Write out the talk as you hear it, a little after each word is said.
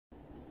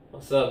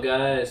What's up,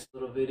 guys?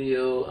 Little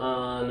video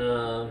on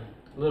a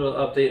little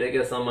update, I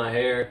guess, on my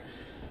hair.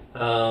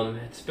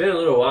 It's been a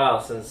little while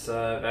since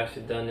I've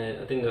actually done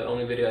it. I think the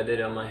only video I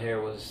did on my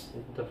hair was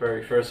the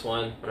very first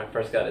one when I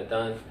first got it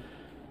done.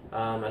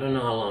 I don't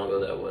know how long ago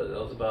that was. It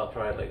was about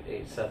probably like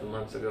 8-7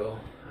 months ago.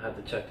 I had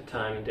to check the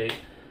time and date.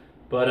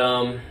 But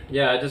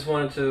yeah, I just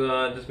wanted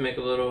to just make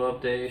a little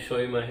update, show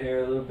you my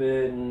hair a little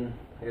bit, and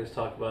I guess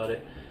talk about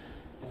it.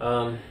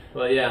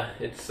 But yeah,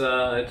 it's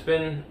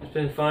been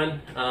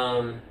fun.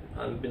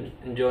 I've been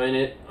enjoying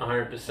it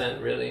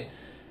 100%, really.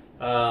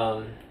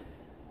 I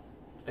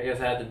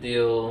guess I had to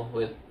deal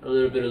with a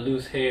little bit of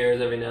loose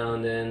hairs every now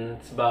and then.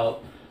 It's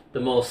about the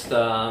most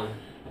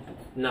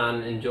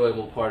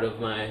non-enjoyable part of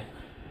my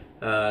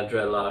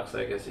dreadlocks,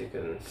 I guess you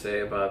can say,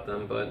 about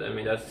them. But I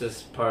mean, that's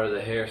just part of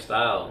the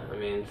hairstyle. I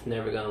mean, it's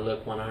never gonna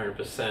look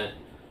 100%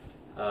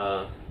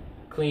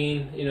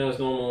 clean. You know, it's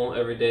normal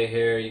everyday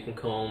hair you can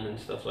comb and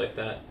stuff like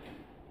that.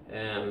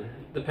 And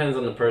depends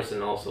on the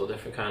person also.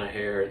 Different kind of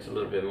hair, it's a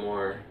little bit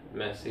more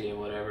messy and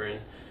whatever.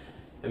 And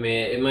I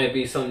mean, it might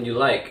be something you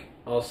like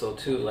also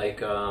too,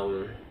 like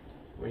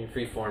when you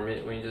freeform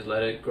it, when you just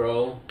let it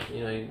grow,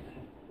 you know,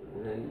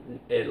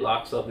 it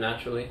locks up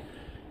naturally.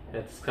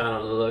 It's kind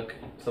of the look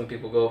some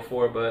people go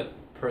for, but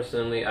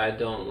personally I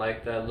don't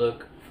like that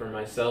look for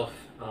myself.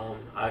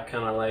 I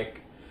kind of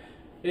like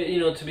it, you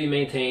know, to be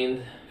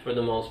maintained for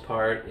the most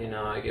part. You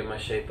know, I get my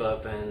shape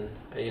up, and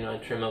you know, I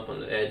trim up on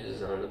the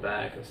edges and on the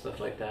back and stuff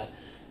like that.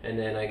 And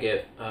then I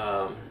get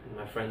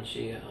my friend,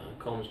 she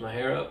combs my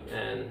hair up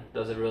and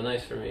does it real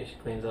nice for me. She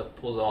cleans up,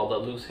 pulls all the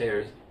loose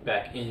hairs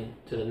back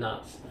into the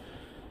knots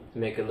to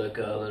make it look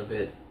a little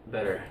bit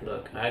better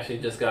look. I actually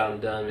just got them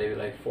done maybe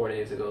like 4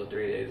 days ago,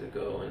 3 days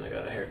ago, and I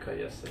got a haircut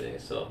yesterday,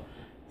 so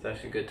it's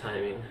actually good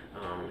timing.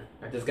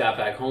 I just got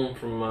back home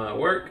from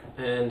work,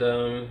 and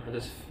I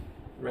just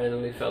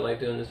randomly felt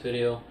like doing this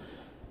video.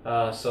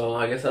 So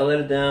I guess I let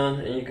it down,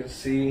 and you can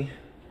see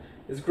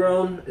it's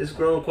grown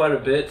quite a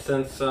bit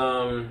since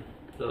the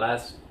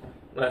last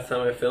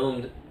time I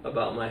filmed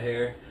about my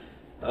hair.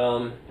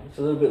 It's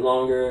a little bit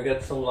longer. I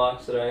got some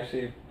locks that are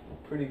actually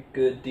pretty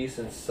good,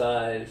 decent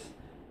size.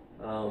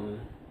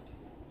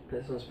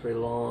 This one's pretty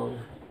long.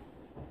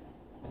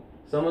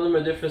 Some of them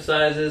are different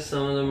sizes,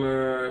 some of them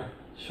are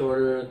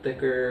shorter,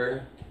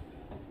 thicker.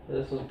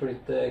 This one's pretty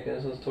thick, and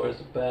this one's towards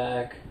the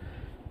back.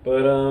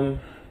 But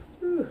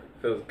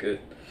feels good.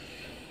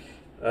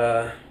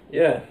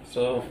 Yeah,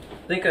 so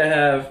I think I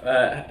have,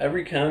 I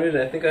recounted,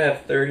 I think I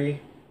have 30.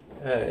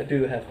 I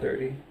do have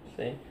 30,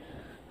 see?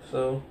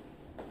 So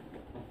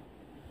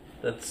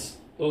those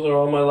are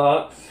all my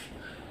locks.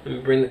 Let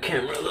me bring the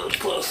camera a little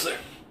closer.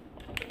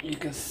 You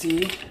can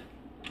see.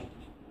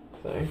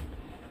 Sorry.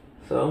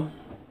 So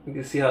you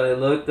can see how they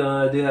look.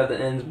 I do have the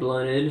ends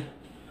blunted.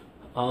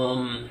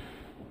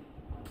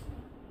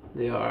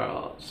 They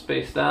are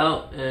spaced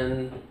out,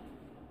 and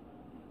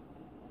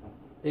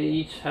they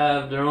each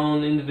have their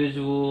own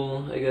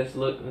individual, I guess,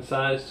 look and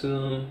size to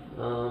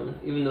them.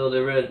 Even though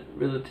they're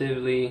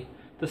relatively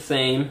the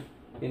same,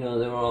 you know,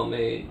 they were all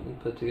made and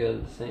put together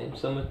the same.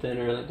 Some are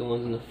thinner, like the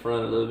ones in the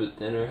front, a little bit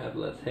thinner, have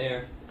less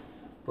hair.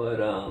 But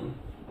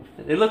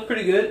they look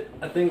pretty good.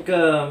 I think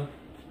I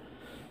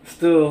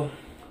think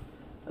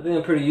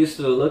I'm pretty used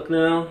to the look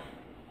now.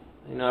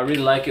 You know, I really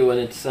like it when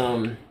it's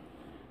when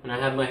I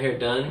have my hair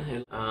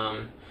done.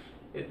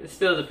 It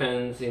still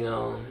depends, you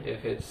know,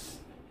 if it's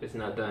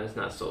not done, it's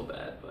not so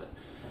bad. But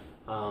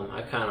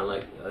I kind of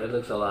like it.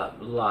 Looks a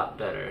lot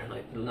better.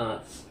 Like the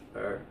knots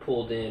are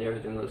pulled in,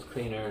 everything looks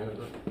cleaner and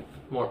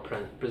more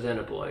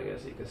presentable, I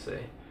guess you could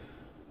say.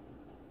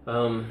 I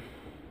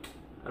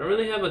don't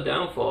really have a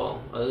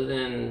downfall other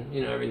than,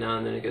 you know, every now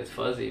and then it gets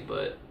fuzzy,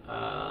 but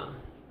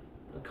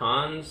the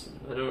cons,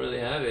 I don't really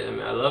have it. I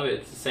mean, I love it.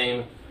 It's the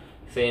same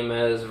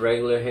as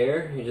regular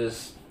hair. It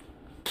just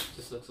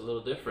looks a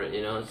little different,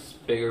 you know. It's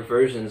bigger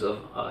versions of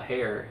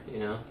hair, you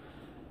know.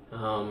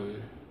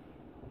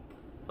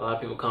 A lot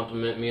of people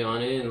compliment me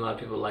on it, and a lot of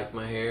people like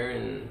my hair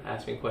and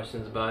ask me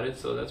questions about it,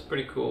 so that's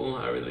pretty cool.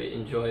 I really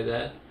enjoy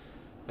that.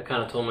 I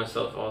kind of told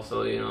myself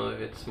also, you know, if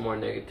it's more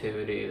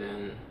negativity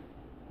than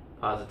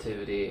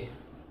positivity,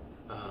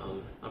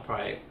 I'll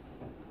probably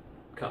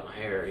cut my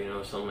hair, you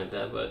know, something like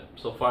that. But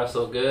so far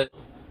so good,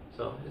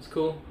 so it's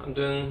cool.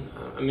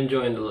 I'm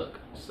enjoying the look,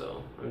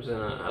 so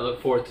I look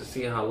forward to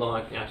see how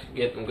long I can actually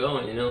get them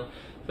going. You know,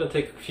 it's gonna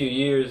take a few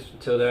years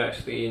until they're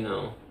actually, you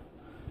know,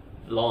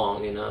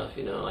 long enough,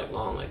 you know, like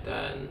long like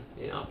that, and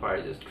you know, I'll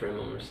probably just trim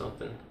them or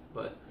something.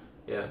 But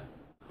yeah,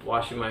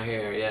 washing my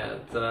hair, yeah,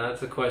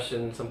 that's a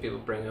question some people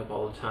bring up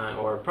all the time,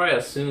 or probably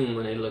assume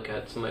when they look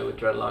at somebody with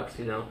dreadlocks,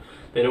 you know,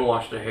 they don't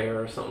wash their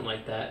hair or something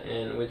like that,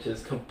 and which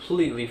is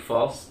completely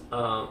false.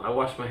 I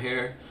wash my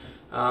hair,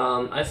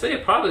 I say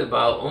probably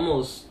about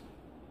almost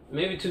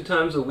maybe 2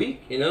 times a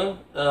week, you know.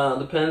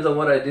 Depends on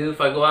what I do.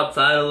 If I go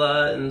outside a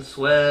lot and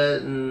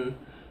sweat, and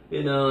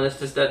you know, it's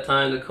just that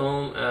time to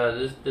comb,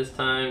 this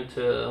time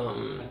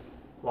to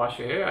wash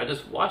your hair, I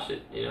just wash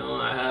it, you know.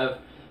 I have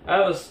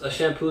a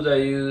shampoo that I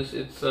use.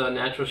 It's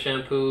natural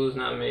shampoos,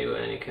 not made with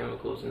any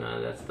chemicals, none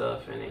of that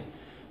stuff, any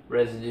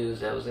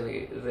residues that was gonna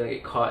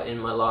get caught in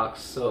my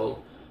locks.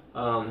 So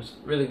it's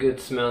really good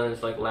smelling.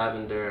 It's like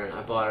lavender.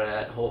 I bought it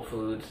at Whole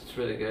Foods. It's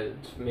really good.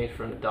 It's made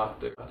from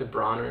Dr.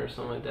 Bronner or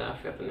something like that. I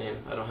forgot the name.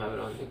 I don't have it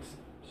on. It's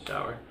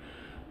shower.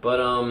 But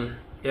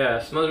yeah,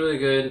 it smells really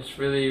good. It's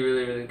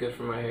really good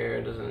for my hair.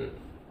 It doesn't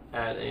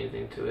add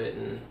anything to it,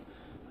 and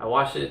I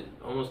wash it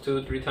almost 2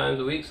 or 3 times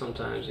a week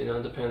sometimes. You know,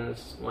 it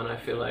depends when I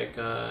feel like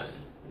it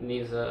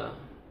needs a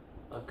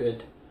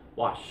good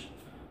wash.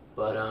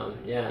 But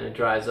yeah, and it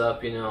dries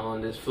up, you know,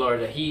 in this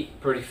Florida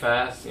heat pretty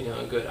fast. You know,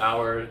 a good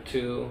hour or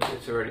 2,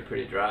 it's already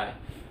pretty dry.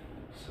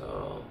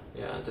 So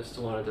yeah, I just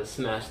wanted to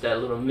smash that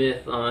little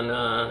myth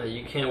on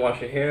you can't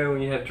wash your hair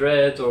when you have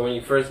dreads or when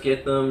you first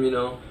get them. You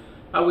know,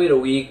 I wait a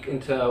week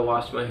until I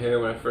washed my hair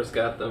when I first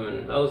got them,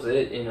 and that was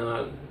it. You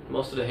know,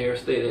 most of the hair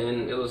stayed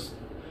in. It was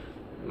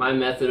my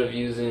method of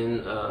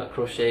using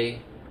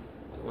crochet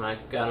when I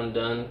got them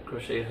done,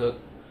 crochet hook.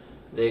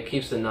 It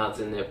keeps the knots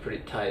in there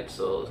pretty tight,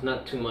 so it's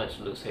not too much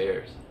loose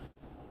hairs.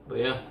 But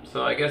yeah,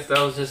 so I guess that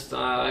was just,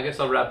 I guess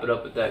I'll wrap it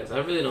up with that, because I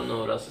really don't know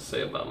what else to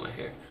say about my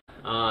hair.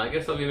 I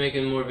guess I'll be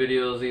making more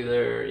videos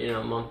either, you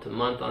know, month to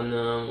month on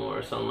them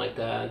or something like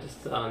that,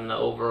 just on the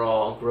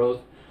overall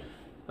growth.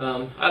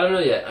 I don't know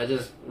yet. I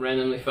just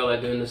randomly felt like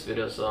doing this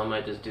video, so I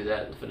might just do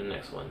that for the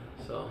next one.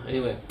 So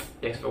anyway,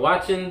 thanks for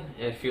watching.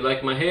 If you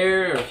like my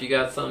hair, or if you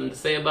got something to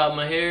say about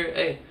my hair,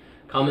 hey,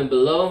 comment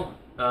below.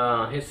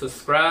 Hit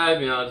subscribe,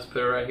 you know, I'll just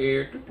put it right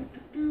here.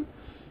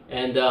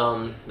 And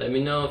let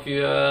me know if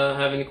you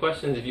have any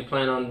questions, if you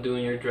plan on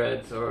doing your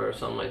dreads or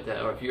something like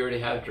that, or if you already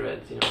have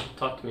dreads, you know,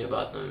 talk to me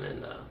about them,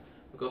 and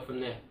we'll go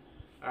from there.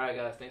 Alright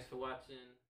guys, thanks for watching.